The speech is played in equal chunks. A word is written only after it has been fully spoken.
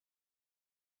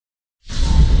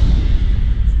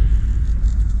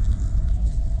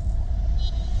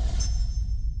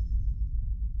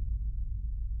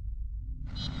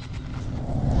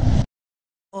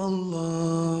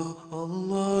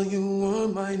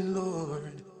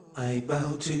Lord. I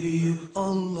bow to you,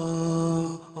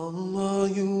 Allah, Allah,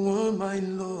 you are my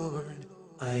Lord.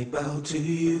 I bow to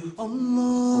you,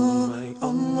 Allah,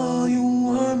 Allah,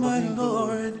 you are my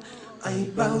Lord. I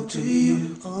bow to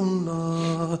you,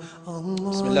 Allah,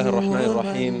 Allah, بسم الله الرحمن you are my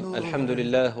الرحيم Lord. الحمد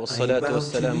لله I والصلاة bow to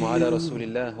والسلام على you. رسول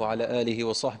الله وعلى آله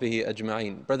وصحبه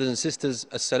أجمعين. Brothers and sisters,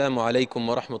 Assalamu alaikum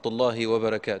wa rahmatullahi wa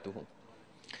barakatuh.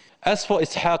 As for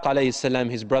Ishaq alayhi salam,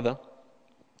 his brother,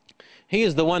 he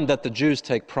is the one that the Jews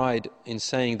take pride in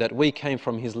saying that we came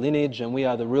from his lineage and we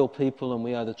are the real people and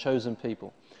we are the chosen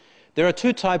people. There are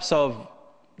two types of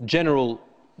general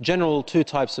two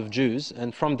types of Jews,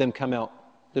 and from them come out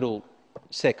little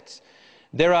sects.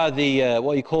 There are the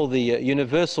what you call the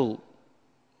universal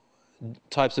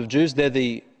types of Jews. They're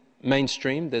the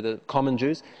mainstream, they're the common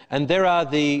Jews. And there are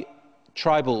the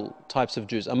tribal types of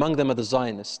Jews. Among them are the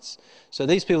Zionists. So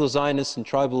these people, Zionists and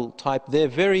tribal type, they're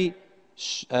very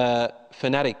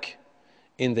fanatic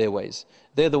in their ways.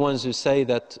 They're the ones who say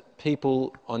that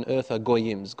people on earth are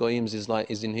goyims. Goyims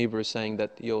is in Hebrew saying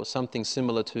that you're something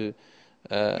similar to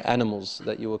animals,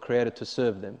 that you were created to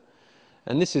serve them.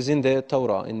 And this is in their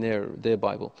Torah, in their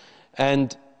Bible.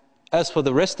 And as for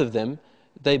the rest of them,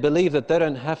 they believe that they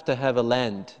don't have to have a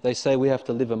land. They say we have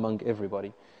to live among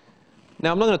everybody.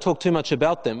 Now, I'm not going to talk too much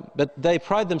about them, but they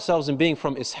pride themselves in being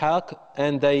from Ishaq,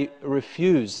 and they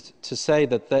refused to say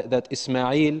that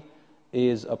Ismail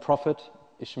is a prophet,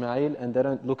 Ishmael, and they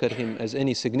don't look at him as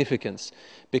any significance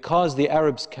because the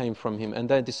Arabs came from him, and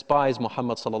they despise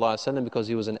Muhammad sallallahu alaihi wasallam because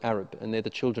he was an Arab, and they're the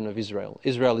children of Israel.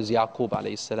 Israel is Yaqub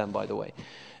alayhi salam, by the way,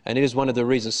 and it is one of the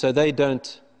reasons. So they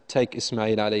don't take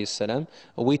Ismail alayhi salam,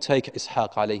 we take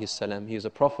Ishaq alayhi salam. He is a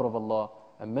prophet of Allah,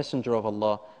 a messenger of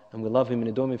Allah, and we love him and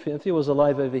adore him. If he was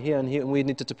alive over here and we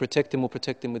needed to protect him, we'll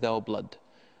protect him with our blood.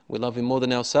 We love him more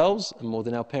than ourselves and more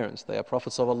than our parents. They are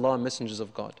prophets of Allah and messengers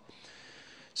of God.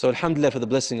 So alhamdulillah for the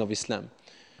blessing of Islam.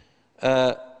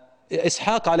 Ishaq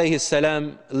alayhi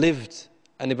salam lived,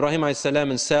 and Ibrahim alayhi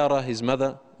salam and Sarah, his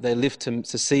mother, they lived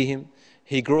to see him.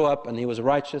 He grew up and he was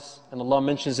righteous, and Allah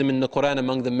mentions him in the Quran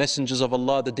among the messengers of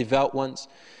Allah, the devout ones.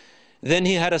 Then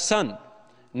he had a son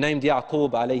named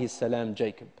Yaqub alayhi salam,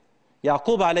 Jacob.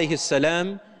 Yaqub alayhi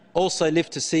salam also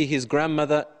lived to see his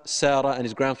grandmother Sarah and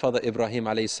his grandfather Ibrahim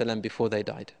alayhi salam before they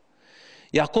died.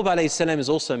 Yaqub alayhi salam is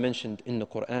also mentioned in the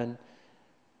Quran.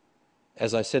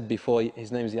 As I said before,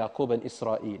 his name is Yaqub and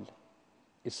Israel.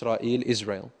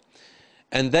 Israel.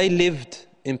 And they lived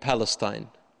in Palestine.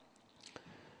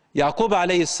 Yaqub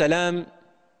alayhi salam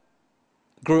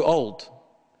grew old,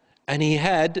 and he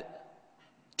had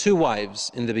two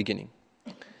wives in the beginning.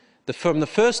 From the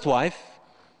first wife,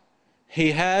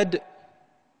 he had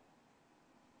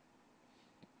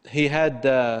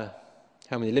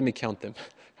how many? Let me count them.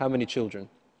 How many children?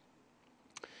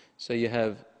 So he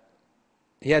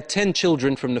had 10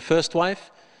 children from the first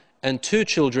wife and 2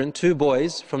 children, 2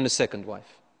 boys from the second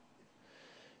wife.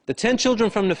 The 10 children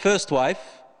from the first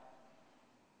wife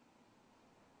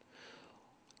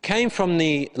came from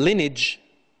the lineage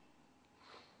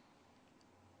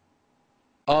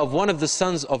of one of the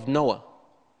sons of Noah,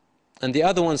 and the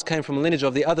other ones came from the lineage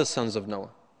of the other sons of Noah.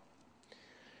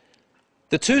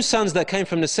 The 2 sons that came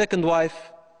from the second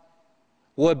wife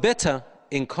were better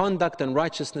in conduct and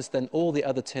righteousness than all the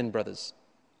other 10 brothers.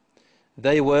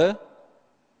 They were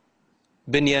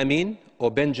Benjamin,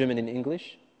 or Benjamin in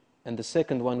English, and the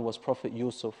second one was Prophet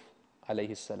Yusuf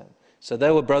alayhi salam. So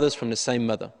they were brothers from the same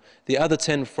mother. The other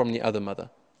 10 from the other mother.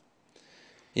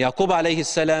 Yaqub alayhi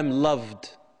salam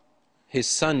loved his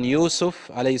son Yusuf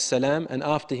alayhi salam, and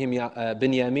after him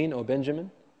Benjamin or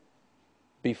Benjamin,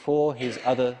 before his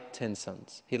other 10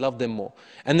 sons. He loved them more.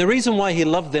 And the reason why he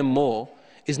loved them more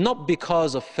is not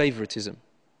because of favoritism,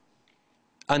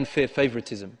 unfair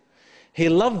favoritism. He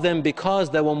loved them because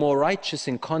they were more righteous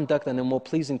in conduct and they were more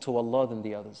pleasing to Allah than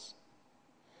the others.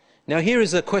 Now here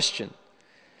is a question.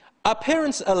 Are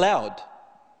parents allowed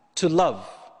to love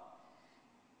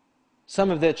some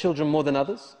of their children more than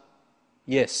others?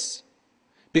 Yes.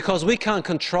 Because we can't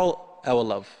control our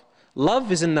love.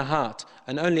 Love is in the heart,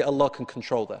 and only Allah can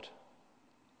control that.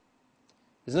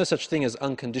 There's no such thing as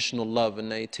unconditional love,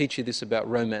 and they teach you this about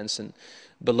romance and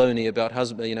baloney about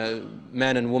husband,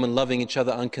 man and woman loving each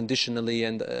other unconditionally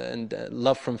and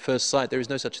love from first sight. There is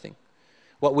no such thing.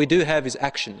 What we do have is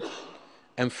action,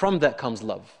 and from that comes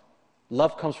love.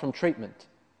 Love comes from treatment.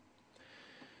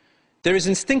 There is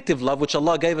instinctive love which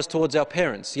Allah gave us towards our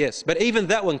parents, yes, but even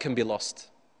that one can be lost,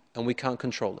 and we can't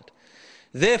control it.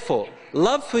 Therefore,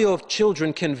 love for your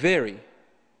children can vary,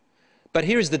 but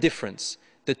here is the difference.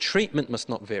 The treatment must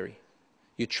not vary.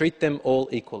 You treat them all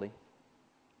equally.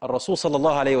 Rasul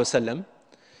sallallahu alayhi wa sallam,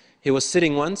 he was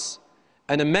sitting once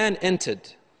and a man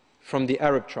entered from the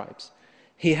Arab tribes.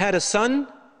 He had a son,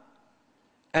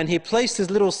 and he placed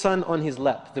his little son on his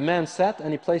lap. The man sat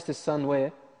and he placed his son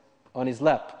where? On his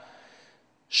lap.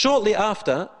 Shortly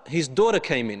after, his daughter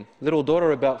came in, little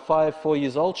daughter about 4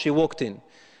 years old. She walked in,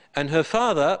 and her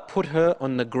father put her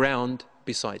on the ground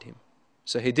beside him.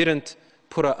 So he didn't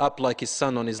put her up like his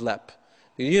son on his lap.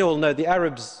 You all know the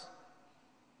Arabs,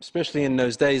 especially in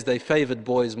those days, they favored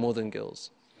boys more than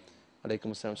girls.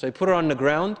 So he put her on the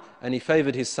ground and he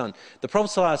favored his son. The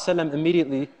Prophet ﷺ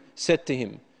immediately said to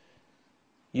him,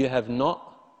 "You have not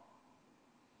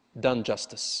done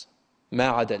justice.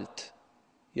 Ma adalt.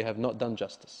 You have not done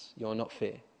justice. You are not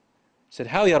fair." He said,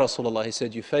 "How, Ya Rasulullah?" He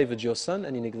said, "You favored your son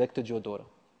and you neglected your daughter.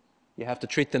 You have to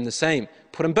treat them the same.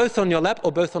 Put them both on your lap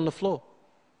or both on the floor."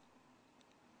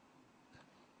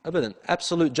 Abadan,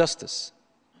 absolute justice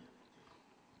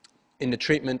in the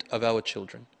treatment of our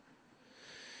children.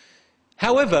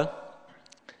 However,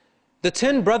 the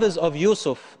 10 brothers of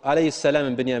Yusuf alayhi salam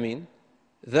and Binyamin,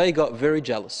 they got very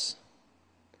jealous.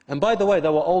 And by the way, they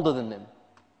were older than them.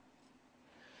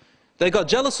 They got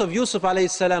jealous of Yusuf alayhi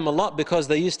salam a lot because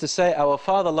they used to say, "Our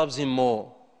father loves him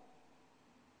more."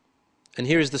 And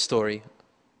here is the story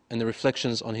and the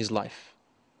reflections on his life.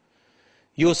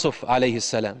 Yusuf alayhi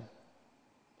salam,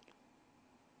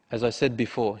 as I said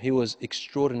before, he was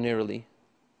extraordinarily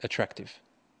attractive.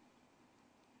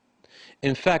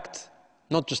 In fact,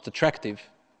 not just attractive.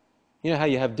 You know how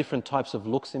you have different types of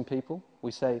looks in people?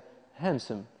 We say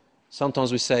handsome.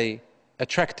 Sometimes we say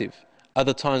attractive.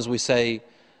 Other times we say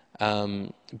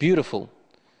beautiful.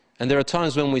 And there are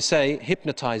times when we say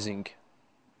hypnotizing.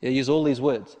 You use all these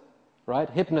words, right?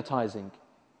 Hypnotizing.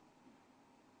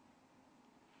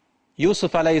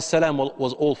 Yusuf alayhi salam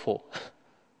was all four.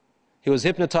 He was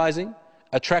hypnotizing,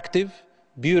 attractive,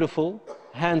 beautiful,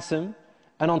 handsome,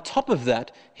 and on top of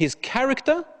that, his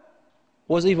character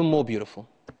was even more beautiful.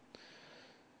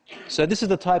 So this is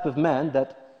the type of man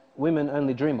that women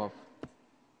only dream of.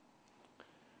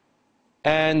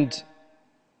 And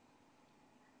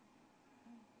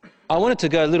I wanted to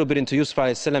go a little bit into Yusuf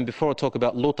alayhi salam before I talk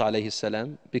about Lut alayhi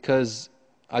salam, because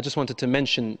I just wanted to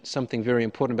mention something very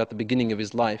important about the beginning of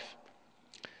his life.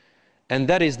 And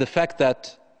that is the fact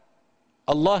that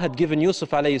Allah had given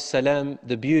Yusuf alayhi salam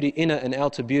the beauty, inner and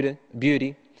outer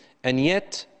beauty, and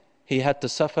yet he had to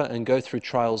suffer and go through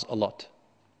trials a lot.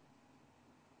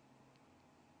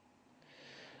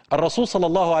 Al-Rasul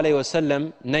sallallahu alayhi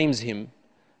wasallam names him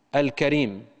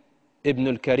Al-Karim, Ibn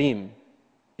al-Karim,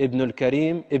 Ibn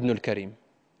al-Karim, Ibn al-Karim.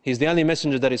 He's the only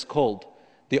messenger that is called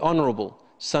the Honorable,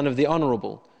 son of the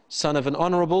Honorable, son of an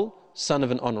Honorable, son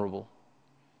of an Honorable.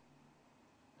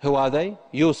 Who are they?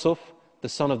 Yusuf, the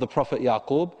son of the Prophet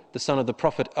Yaqub, the son of the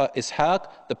Prophet Ishaq,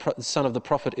 the son of the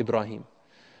Prophet Ibrahim.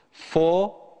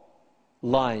 4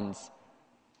 lines.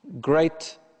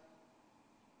 Great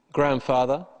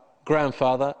grandfather,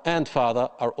 grandfather, and father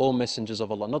are all messengers of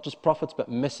Allah. Not just prophets, but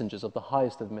messengers of the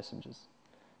highest of messengers.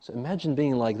 So imagine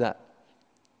being like that,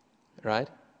 right?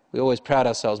 We always proud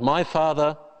ourselves. My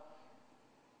father,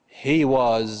 he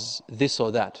was this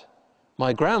or that.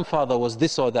 My grandfather was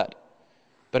this or that.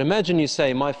 But imagine you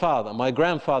say, my father, my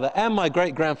grandfather, and my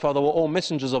great-grandfather were all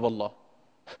messengers of Allah,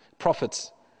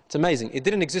 prophets. It's amazing. It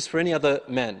didn't exist for any other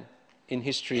man in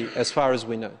history as far as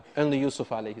we know. Only Yusuf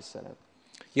alayhi salam.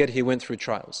 Yet he went through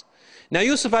trials. Now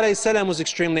Yusuf alayhi salam was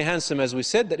extremely handsome, as we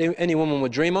said, that any woman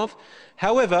would dream of.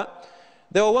 However,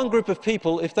 there were one group of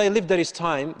people, if they lived at his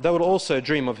time, they would also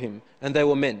dream of him, and they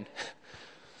were men.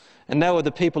 And they were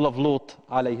the people of Lut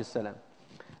alayhi salam.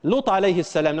 Lut alayhi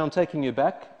salam, now I'm taking you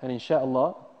back, and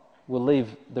inshallah, we'll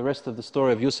leave the rest of the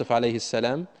story of Yusuf alayhi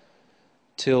salam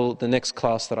till the next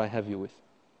class that I have you with.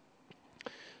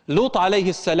 Lut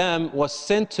alayhi salam was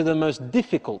sent to the most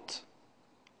difficult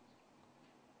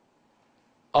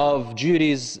of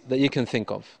duties that you can think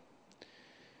of.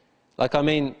 Like, I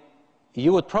mean,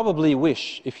 you would probably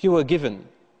wish, if you were given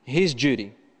his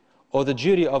duty, or the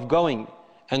duty of going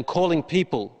and calling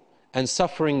people and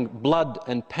suffering blood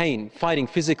and pain, fighting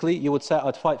physically, you would say,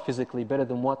 I'd fight physically better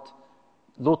than what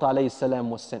Lut alayhi salam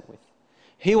was sent with.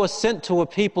 He was sent to a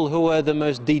people who were the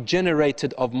most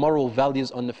degenerated of moral values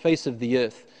on the face of the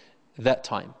earth that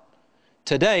time.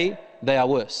 Today, they are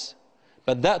worse.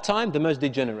 But that time, the most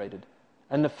degenerated.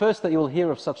 And the first that you will hear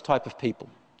of such type of people.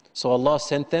 So Allah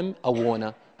sent them a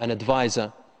warner, an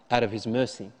advisor out of His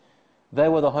mercy. They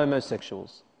were the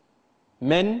homosexuals.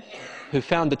 Men who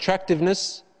found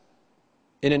attractiveness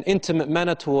in an intimate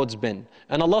manner towards men.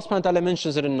 And Allah subhanahu wa ta'ala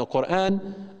mentions it in the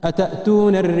Quran.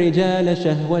 أَتَأْتُونَ الرِّجَالَ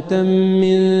شَهْوَةً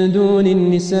مِّن دُونِ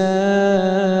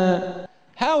النِّسَاءِ.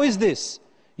 How is this?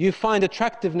 You find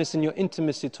attractiveness in your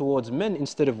intimacy towards men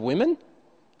instead of women?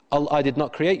 I did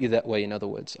not create you that way, in other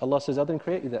words. Allah says, I didn't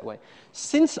create you that way.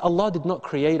 Since Allah did not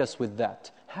create us with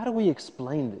that, how do we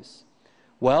explain this?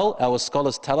 Well, our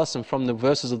scholars tell us, and from the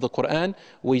verses of the Quran,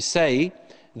 we say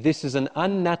this is an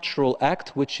unnatural act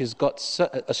which has got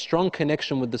a strong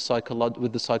connection with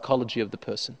the psychology of the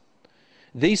person.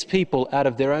 These people, out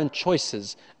of their own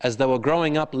choices, as they were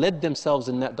growing up, led themselves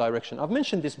in that direction. I've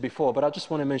mentioned this before, but I just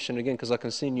want to mention it again because I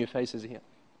can see new faces here.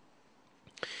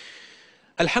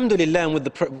 Alhamdulillah, and with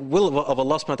the will of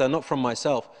Allah subhanahu wa ta'ala, not from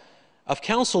myself, I've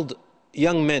counseled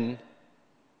young men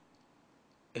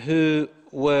who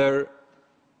were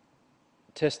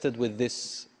tested with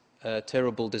this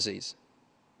terrible disease.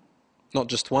 Not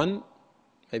just one,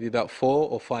 maybe about 4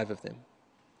 or 5 of them.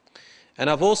 And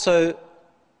I've also,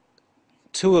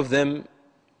 2 of them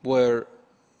were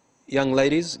young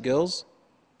ladies, girls,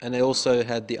 and they also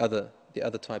had the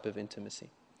other type of intimacy.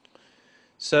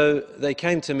 So they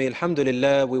came to me,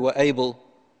 alhamdulillah, we were able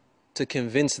to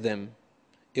convince them.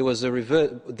 It was a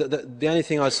reverse. The only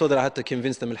thing I saw that I had to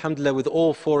convince them, alhamdulillah, with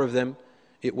all 4 of them,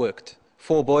 it worked.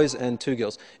 4 boys and 2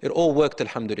 girls. It all worked,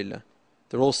 alhamdulillah.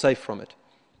 They're all safe from it.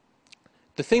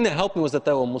 The thing that helped me was that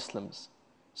they were Muslims.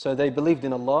 So they believed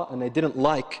in Allah and they didn't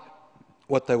like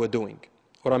what they were doing.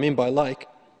 What I mean by like,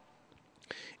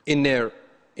 in their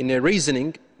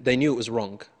reasoning, they knew it was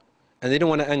wrong. And they didn't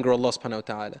want to anger Allah subhanahu wa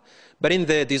ta'ala. But in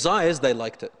their desires, they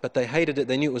liked it. But they hated it,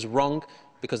 they knew it was wrong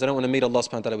because they don't want to meet Allah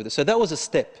subhanahu wa ta'ala with it. So that was a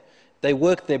step. They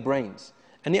worked their brains.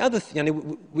 And the other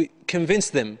thing, we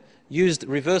convinced them, used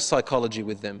reverse psychology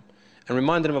with them, and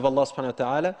reminded them of Allah subhanahu wa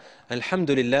ta'ala.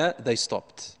 Alhamdulillah, they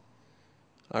stopped.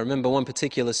 I remember one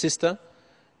particular sister,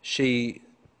 she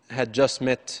had just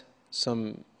met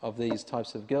some of these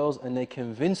types of girls, and they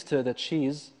convinced her that she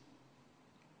is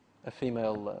a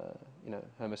female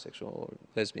homosexual or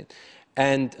lesbian.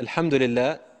 And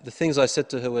alhamdulillah, the things I said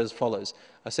to her were as follows.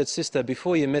 I said, sister,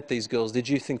 before you met these girls, did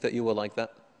you think that you were like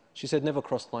that? She said, never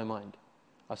crossed my mind.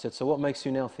 I said, so what makes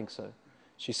you now think so?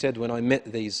 She said, when I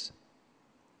met these.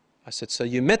 I said, so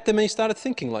you met them and you started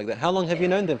thinking like that. How long have you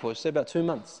known them for? She said, about 2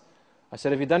 months. I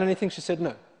said, have you done anything? She said,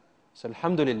 no. I said,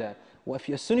 alhamdulillah. Well,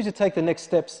 as soon as you take the next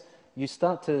steps, you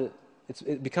start to,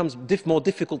 it becomes more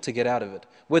difficult to get out of it.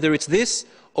 Whether it's this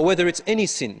or whether it's any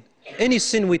sin. Any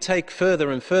sin we take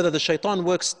further and further, the shaitan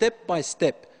works step by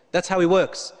step. That's how he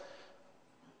works.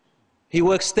 He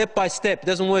works step by step. It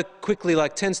doesn't work quickly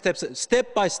like 10 steps,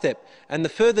 step by step. And the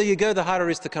further you go, the harder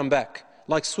it is to come back.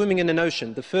 Like swimming in an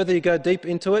ocean. The further you go deep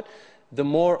into it, the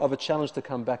more of a challenge to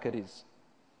come back it is.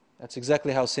 That's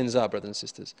exactly how sins are, brothers and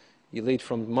sisters. You lead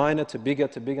from minor to bigger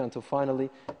until finally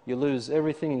you lose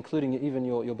everything, including even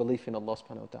your belief in Allah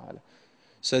subhanahu wa ta'ala.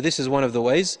 So this is one of the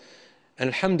ways. And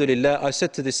alhamdulillah, I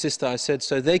said to this sister, I said,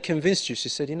 so they convinced you? She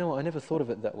said, you know what, I never thought of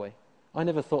it that way. I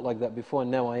never thought like that before, and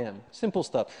now I am. Simple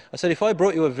stuff. I said, if I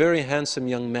brought you a very handsome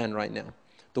young man right now,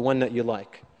 the one that you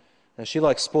like, and she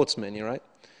likes sportsmen, you right?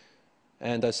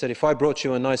 And I said, if I brought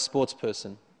you a nice sports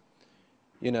person,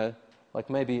 you know, like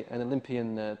maybe an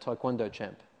Olympian taekwondo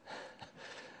champ.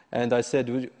 And I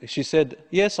said, she said,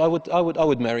 yes, I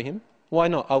would marry him. Why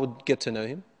not? I would get to know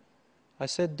him. I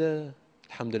said,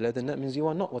 alhamdulillah, then that means you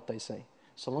are not what they say.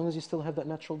 So long as you still have that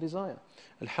natural desire.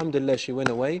 Alhamdulillah, she went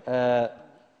away. I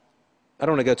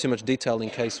don't want to go too much detail in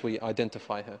case we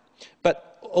identify her.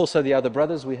 But also the other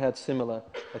brothers, we had similar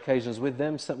occasions with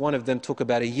them. So one of them took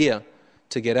about a year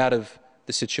to get out of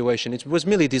the situation. It was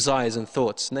merely desires and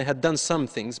thoughts. And they had done some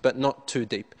things, but not too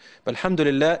deep. But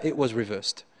alhamdulillah, it was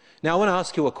reversed. Now I want to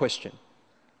ask you a question.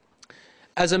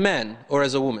 As a man or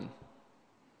as a woman,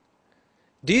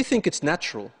 do you think it's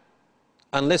natural,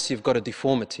 unless you've got a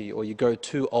deformity or you grow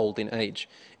too old in age,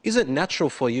 is it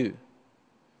natural for you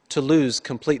to lose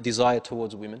complete desire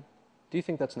towards women? Do you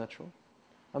think that's natural?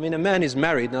 I mean, a man is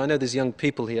married. Now I know there's young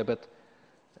people here, but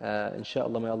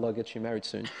inshallah, may Allah get you married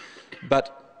soon.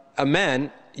 But a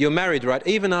man, you're married, right?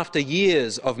 Even after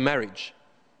years of marriage,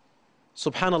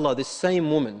 subhanallah, this same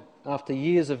woman, after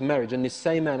years of marriage, and this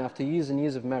same man, after years and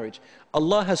years of marriage,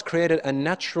 Allah has created a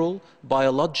natural,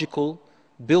 biological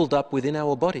build-up within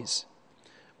our bodies.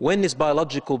 When this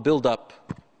biological build-up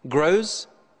grows,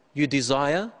 you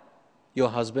desire your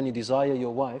husband, you desire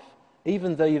your wife,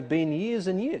 even though you've been years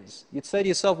and years. You'd say to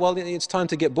yourself, well, it's time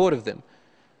to get bored of them.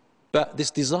 But this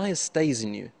desire stays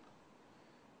in you.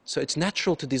 So it's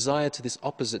natural to desire to this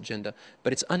opposite gender,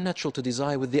 but it's unnatural to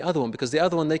desire with the other one, because the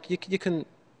other one,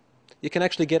 you can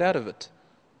actually get out of it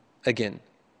again.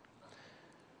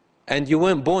 And you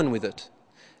weren't born with it.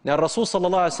 Now Rasul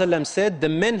sallallahu alaihi wasallam said, the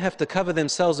men have to cover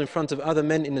themselves in front of other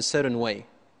men in a certain way.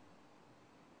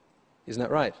 Isn't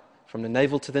that right? From the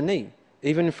navel to the knee,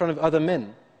 even in front of other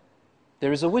men.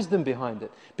 There is a wisdom behind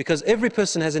it. Because every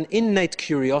person has an innate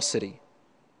curiosity.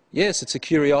 Yes, it's a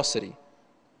curiosity.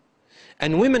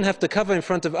 And women have to cover in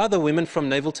front of other women from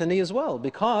navel to knee as well,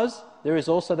 because there is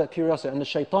also that curiosity. And the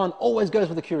shaitan always goes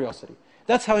with the curiosity.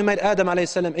 That's how he made Adam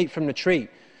a.s. eat from the tree.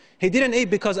 He didn't eat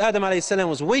because Adam a.s.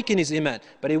 was weak in his iman,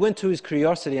 but he went to his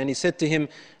curiosity and he said to him,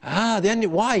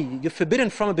 why? You're forbidden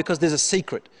from it because there's a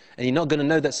secret. And you're not going to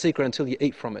know that secret until you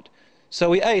eat from it.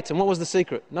 So he ate, and what was the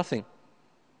secret? Nothing.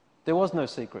 There was no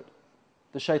secret.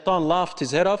 The shaitan laughed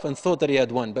his head off and thought that he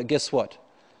had won. But guess what?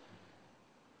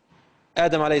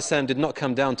 Adam a.s. did not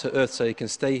come down to earth so he can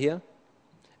stay here.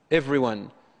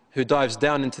 Everyone who dives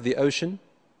down into the ocean,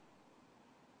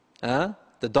 the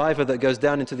diver that goes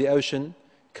down into the ocean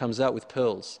comes out with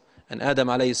pearls. And Adam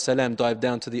a.s. dived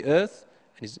down to the earth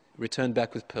and he's returned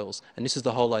back with pearls. And this is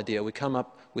the whole idea. We come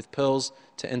up with pearls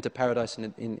to enter paradise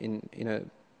in a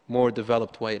more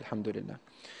developed way, alhamdulillah.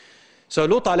 So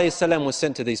Lut a.s. was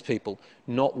sent to these people.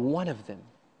 Not one of them,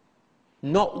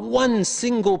 not one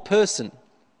single person,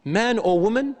 man or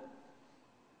woman,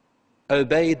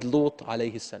 obeyed Lut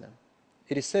alayhi salam.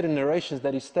 It is said in narrations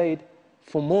that he stayed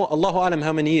for more, Allahu alam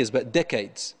how many years, but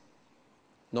decades.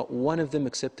 Not one of them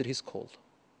accepted his call.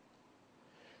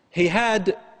 He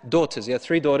had daughters, he had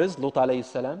 3 daughters, Lut alayhi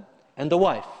salam, and a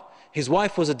wife. His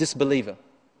wife was a disbeliever.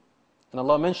 And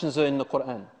Allah mentions her in the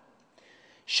Quran.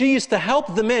 She used to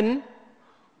help the men.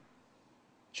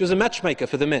 She was a matchmaker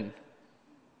for the men.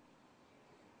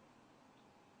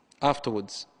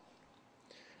 Afterwards.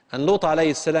 And Lut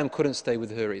alayhi salam couldn't stay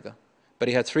with her either. But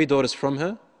he had 3 daughters from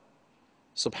her.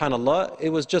 Subhanallah, it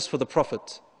was just for the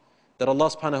Prophet that Allah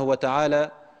subhanahu wa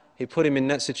ta'ala, He put him in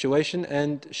that situation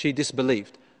and she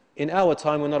disbelieved. In our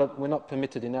time, we're not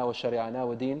permitted in our sharia, in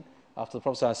our deen, after the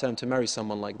Prophet ﷺ to marry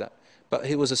someone like that. But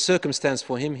it was a circumstance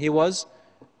for him, he was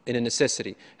in a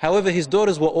necessity. However, his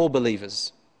daughters were all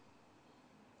believers.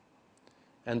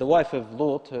 And the wife of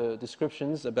Lut, her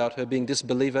descriptions about her being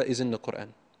disbeliever is in the Quran.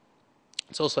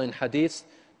 It's also in hadith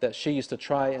that she used to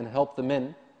try and help the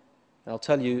men. I'll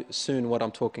tell you soon what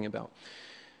I'm talking about.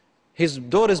 His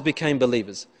daughters became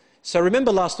believers. So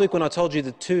remember last week when I told you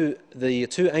the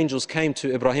two angels came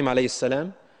to Ibrahim alayhi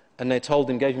salam and they told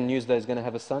him, gave him news that he's going to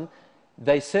have a son.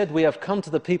 They said, we have come to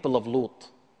the people of Lut.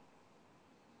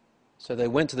 So they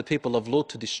went to the people of Lut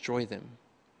to destroy them.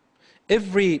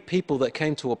 Every people that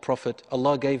came to a prophet,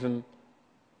 Allah gave him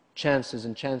chances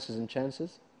and chances and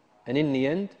chances. And in the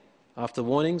end, after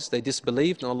warnings, they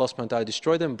disbelieved and Allah subhanahu wa ta'ala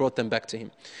destroyed them and brought them back to him.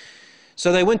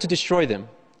 So they went to destroy them.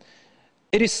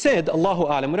 It is said, Allahu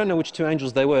A'lam, we don't know which 2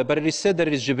 angels they were, but it is said that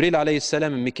it is Jibreel alayhi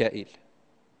salam and Mikael.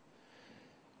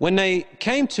 When they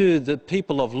came to the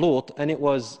people of Lut, and it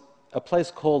was a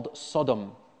place called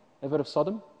Sodom. Ever heard of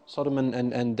Sodom? Sodom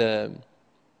and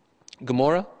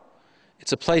Gomorrah?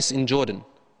 It's a place in Jordan.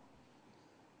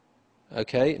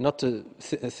 Okay, not to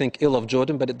think ill of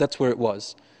Jordan, but that's where it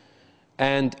was.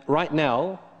 And right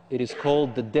now, it is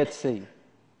called the Dead Sea.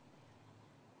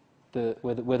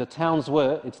 Where the towns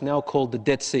were, it's now called the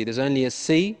Dead Sea. There's only a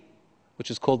sea,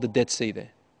 which is called the Dead Sea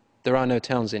there. There are no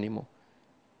towns anymore.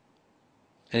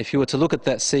 And if you were to look at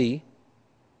that sea,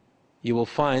 you will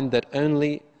find that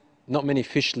not many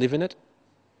fish live in it.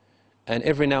 And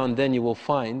every now and then you will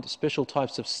find special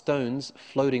types of stones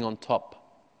floating on top.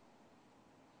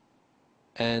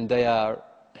 And they are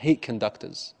heat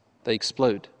conductors. They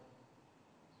explode.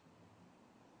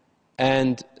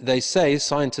 And they say,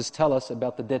 scientists tell us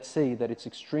about the Dead Sea, that it's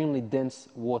extremely dense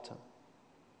water.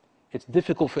 It's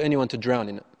difficult for anyone to drown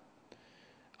in it.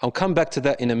 I'll come back to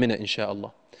that in a minute,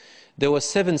 inshallah. There were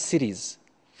 7 cities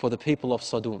for the people of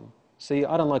Sodom. See,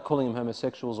 I don't like calling them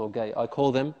homosexuals or gay. I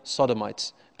call them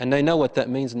sodomites. And they know what that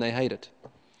means and they hate it.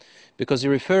 Because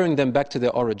you're referring them back to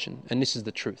their origin. And this is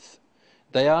the truth.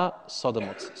 They are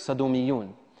sodomites,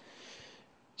 Sadomiyun.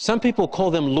 Some people call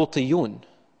them Lutiyun.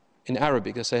 In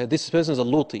Arabic, they say, this person is a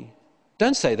Luti.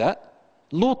 Don't say that.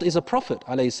 Lut is a prophet,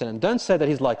 alayhi salam. Don't say that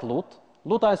he's like Lut.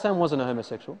 Lut alayhi salam wasn't a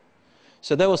homosexual.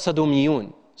 So they were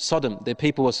Sadomiyun, Sodom. Their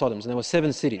people were Sodoms. And there were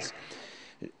 7 cities.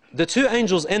 The 2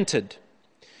 angels entered.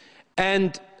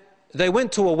 And they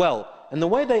went to a well. And the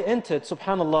way they entered,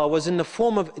 subhanallah, was in the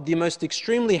form of the most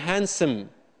extremely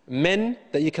handsome men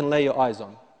that you can lay your eyes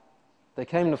on. They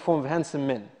came in the form of handsome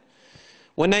men.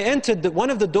 When they entered,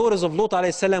 one of the daughters of Lut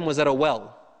alayhi salam was at a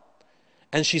well.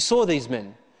 And she saw these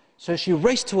men. So she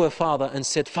raced to her father and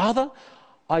said, Father,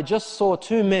 I just saw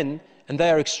 2 men and they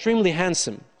are extremely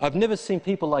handsome. I've never seen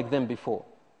people like them before.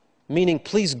 Meaning,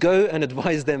 please go and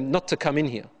advise them not to come in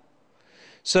here.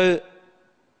 So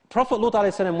Prophet Lut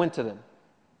alayhi salam went to them.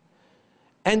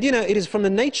 And it is from the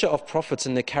nature of prophets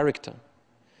and their character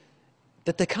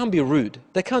that they can't be rude.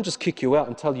 They can't just kick you out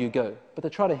and tell you go, but they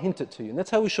try to hint it to you. And that's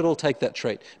how we should all take that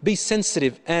trait. Be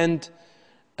sensitive and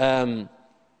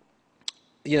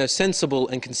sensible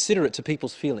and considerate to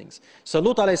people's feelings. So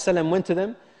Lut alayhi salam went to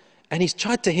them and he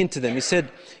tried to hint to them. He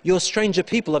said, "You're stranger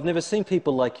people. I've never seen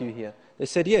people like you here." They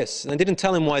said, "Yes." And they didn't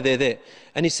tell him why they're there.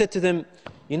 And he said to them,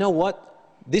 "You know what?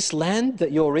 This land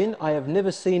that you're in, I have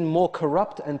never seen more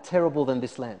corrupt and terrible than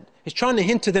this land." He's trying to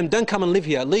hint to them, "Don't come and live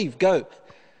here. Leave, go."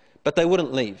 But they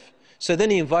wouldn't leave. So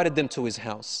then he invited them to his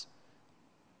house.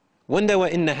 When they were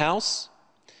in the house,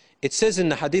 it says in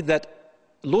the hadith that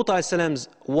Lut alayhi salam's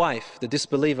wife, the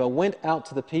disbeliever, went out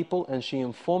to the people and she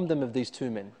informed them of these two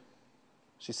men.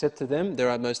 She said to them, "There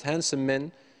are most handsome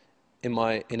men in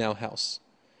our house."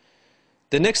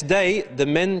 The next day, the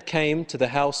men came to the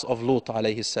house of Lut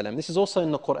alayhi salam. This is also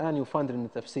in the Quran, you'll find it in the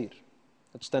tafsir.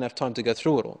 I just don't have time to go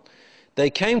through it all. They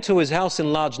came to his house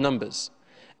in large numbers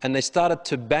and they started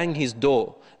to bang his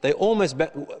door. They almost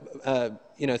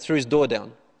threw his door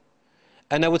down.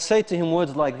 And they would say to him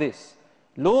words like this: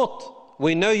 "Lut,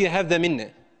 we know you have them in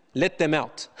there. Let them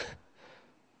out."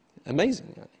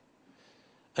 Amazing.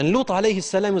 And Lut alayhi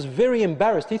salam was very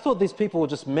embarrassed. He thought these people were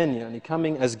just men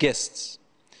coming as guests.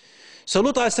 So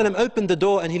Lut alayhi salam opened the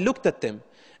door and he looked at them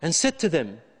and said to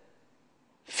them,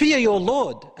 "Fear your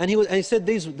Lord." And he said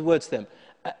these words to them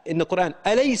in the Quran: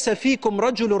 "Alaysa fikum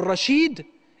rajulun rashid?"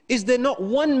 Is there not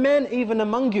one man even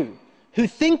among you who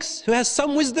thinks, who has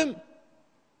some wisdom?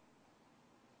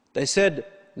 They said,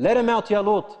 "Let him out, Ya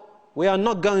Lut. We are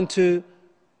not going to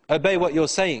obey what you're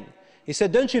saying." He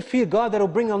said, "Don't you fear God that will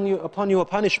bring upon you a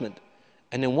punishment?"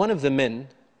 And then one of the men,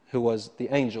 who was the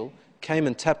angel, came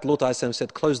and tapped Lut alayhi salam and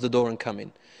said, "Close the door and come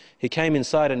in." He came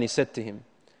inside and he said to him,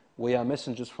 "We are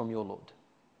messengers from your Lord."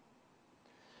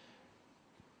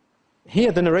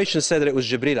 Here the narration said that it was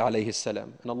Jibreel alayhi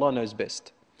salam, and Allah knows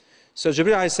best. So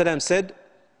Jibreel alayhi salam said,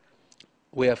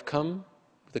 "We have come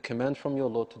with a command from your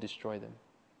Lord to destroy them.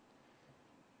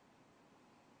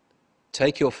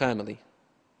 Take your family,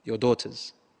 your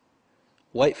daughters,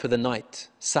 wait for the night."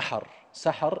 Sahar.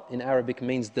 Sahar in Arabic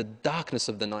means the darkness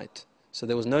of the night. So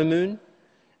there was no moon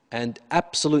and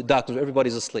absolute darkness.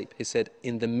 Everybody's asleep. He said,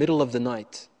 in the middle of the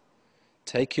night,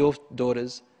 take your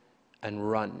daughters and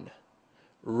run.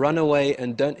 Run away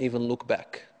and don't even look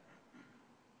back.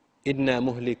 Inna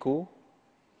muhliku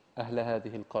ahla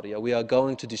hadhihi al-qarya. We are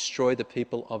going to destroy the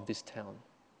people of this town.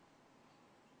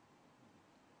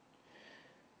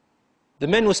 The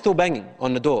men were still banging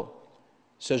on the door.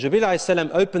 So Jibreel alayhi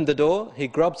salam opened the door, he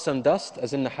grabbed some dust,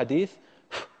 as in the hadith,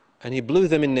 and he blew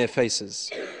them in their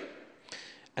faces.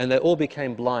 And they all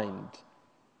became blind.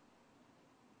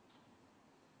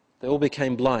 They all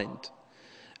became blind.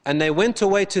 And they went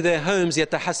away to their homes, as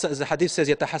the hadith says,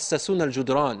 يَتَحَسَّسُونَ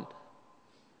الْجُدْرَانِ.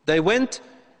 They went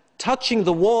touching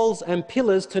the walls and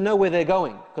pillars to know where they're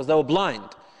going, because they were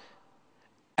blind.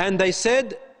 And they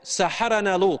said,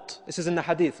 "Saharana Lut." This is in the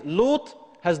hadith. Lut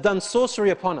has done sorcery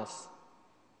upon us.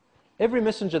 Every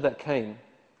messenger that came,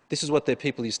 this is what their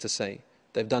people used to say.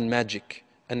 They've done magic.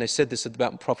 And they said this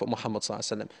about Prophet Muhammad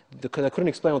ﷺ. They couldn't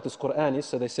explain what this Quran is,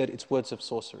 so they said it's words of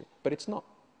sorcery. But it's not.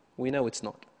 We know it's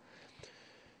not.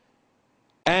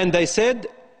 And they said,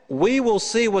 "We will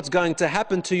see what's going to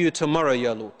happen to you tomorrow,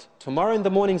 Ya Lut. Tomorrow in the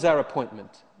morning is our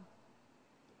appointment."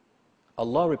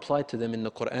 Allah replied to them in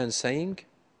the Quran saying,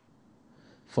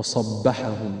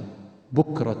 فَصَبَّحَهُمْ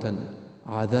بُكْرَةً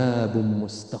عَذَابٌ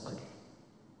مُسْتَقِرٌ.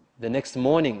 The next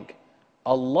morning,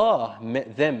 Allah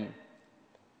met them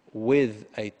with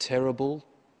a terrible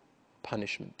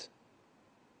punishment.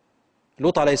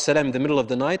 Lut alayhi salam, in the middle of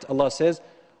the night, Allah says,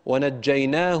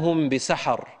 وَنَجَّيْنَاهُمْ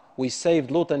بِسَحَرٍ. We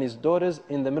saved Lut and his daughters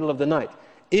in the middle of the night.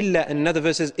 إِلَّا, another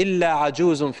verse says, إِلَّا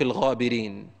عَجُوزٌ فِي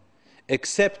الْغَابِرِينَ.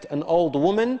 Except an old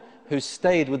woman who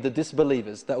stayed with the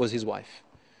disbelievers. That was his wife.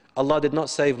 Allah did not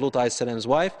save Lut alayhi salam's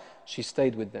wife. She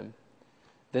stayed with them.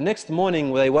 The next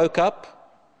morning when they woke up,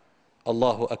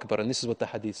 Allahu Akbar, and this is what the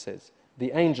hadith says.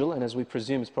 The angel, and as we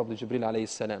presume it's probably Jibreel alayhi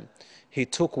salam, he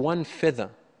took one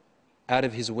feather out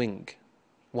of his wing,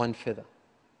 one feather,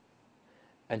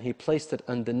 and he placed it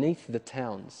underneath the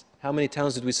towns. How many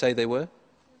towns did we say they were?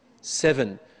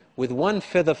 7. With one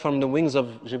feather from the wings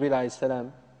of Jibreel alayhi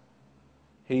salam,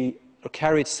 he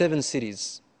carried 7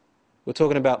 cities. We're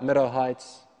talking about Meadow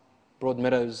Heights,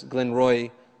 Broadmeadows, Glenroy,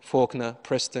 Faulkner,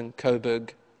 Preston,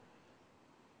 Coburg,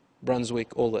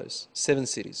 Brunswick, all those. 7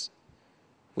 cities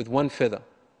with one feather.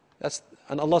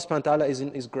 And Allah subhanahu wa ta'ala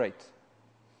is great.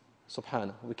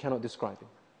 Subhanah. We cannot describe him.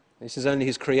 This is only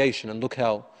his creation, and look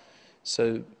how.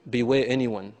 So beware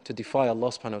anyone to defy Allah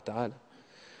subhanahu wa ta'ala.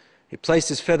 He placed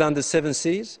his feather under 7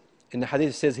 seas. In the hadith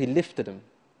it says he lifted him.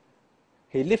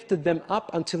 He lifted them up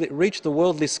until it reached the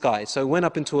worldly sky. So it went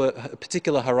up into a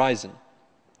particular horizon.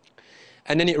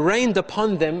 And then it rained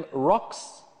upon them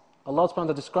rocks. Allah subhanahu wa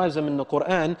ta'ala describes them in the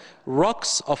Quran,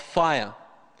 rocks of fire.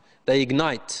 They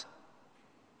ignite.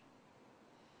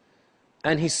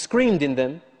 And he screamed in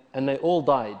them, and they all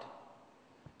died.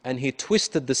 And he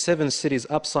twisted the 7 cities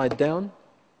upside down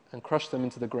and crushed them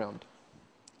into the ground.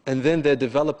 And then there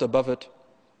developed above it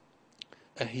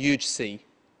a huge sea.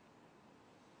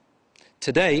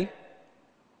 Today,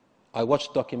 I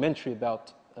watched a documentary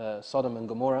about Sodom and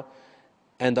Gomorrah,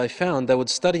 and I found they were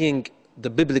studying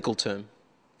the biblical term.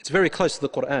 It's very close to the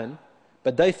Quran,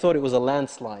 but they thought it was a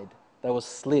landslide. That was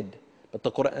slid. But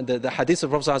the Quran, the hadith of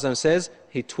Prophet ﷺ says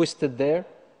he twisted their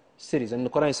cities. And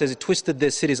the Quran says he twisted their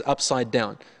cities upside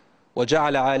down.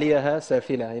 وَجَعَلَ عَالِيَهَا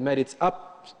سَافِلَهَا. He made it up,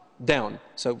 down.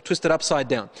 So twisted upside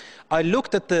down. They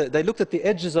looked at the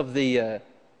edges of the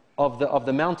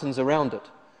mountains around it.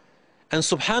 And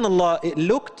subhanallah, it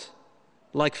looked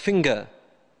like finger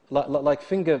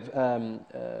lanes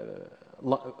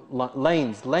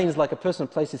like a person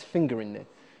placed his finger in there.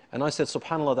 And I said,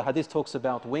 subhanallah, the hadith talks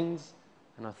about wings.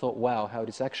 And I thought, wow, how it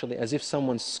is actually as if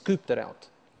someone scooped it out.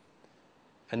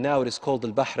 And now it is called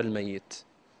al-Bahr al-Mayyit,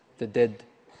 the Dead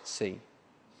Sea.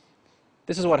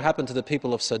 This is what happened to the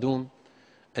people of Sodom.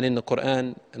 And in the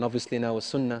Quran, and obviously in our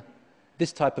Sunnah,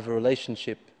 this type of a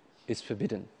relationship is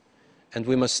forbidden. And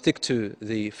we must stick to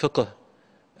the fiqh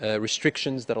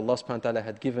restrictions that Allah subhanahu wa ta'ala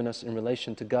had given us in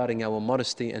relation to guarding our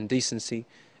modesty and decency,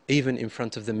 even in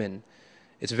front of the men.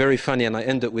 It's very funny, and I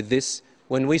end it with this.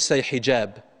 When we say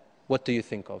hijab, what do you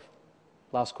think of?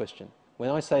 Last question. When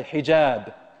I say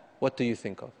hijab, what do you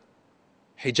think of?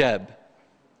 Hijab.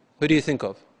 Who do you think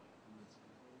of?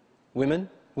 Women?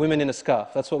 Women in a scarf.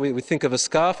 That's what we think of, a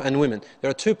scarf and women.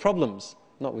 There are 2 problems.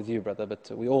 Not with you, brother,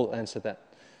 but we all answer that.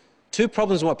 2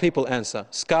 problems what people answer,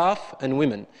 scarf and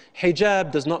women.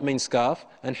 Hijab does not mean scarf,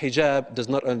 and hijab does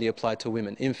not only apply to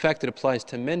women. In fact, it applies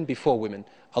to men before women.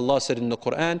 Allah said in the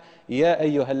Quran, Ya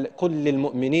ayyuhal qul lil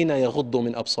mu'minina yaghuddu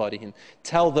min absarihim.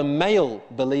 Tell the male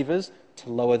believers to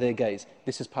lower their gaze.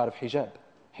 This is part of hijab.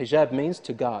 Hijab means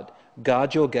to guard.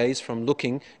 Guard your gaze from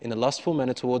looking in a lustful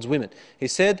manner towards women. He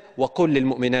said, وَقُلْ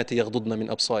لِلْمُؤْمِنَاتِ يَغْضُضْنَ مِنْ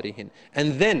أَبْصَارِهِنْ.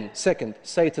 And then, second,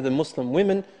 say to the Muslim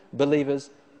women, believers,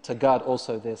 to guard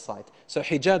also their sight. So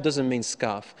hijab doesn't mean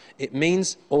scarf. It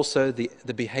means also the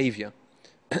behavior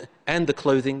and the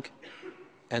clothing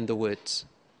and the words.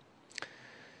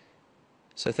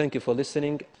 So thank you for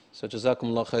listening. So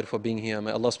jazakumullah khair for being here. May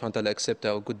Allah subhanahu wa ta'ala accept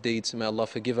our good deeds. May Allah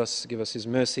forgive us, give us His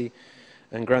mercy,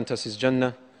 and grant us His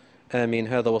Jannah. آمين.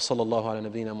 هذا وصلى الله على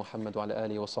نبينا محمد وعلى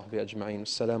آله وصحبه أجمعين.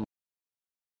 السلام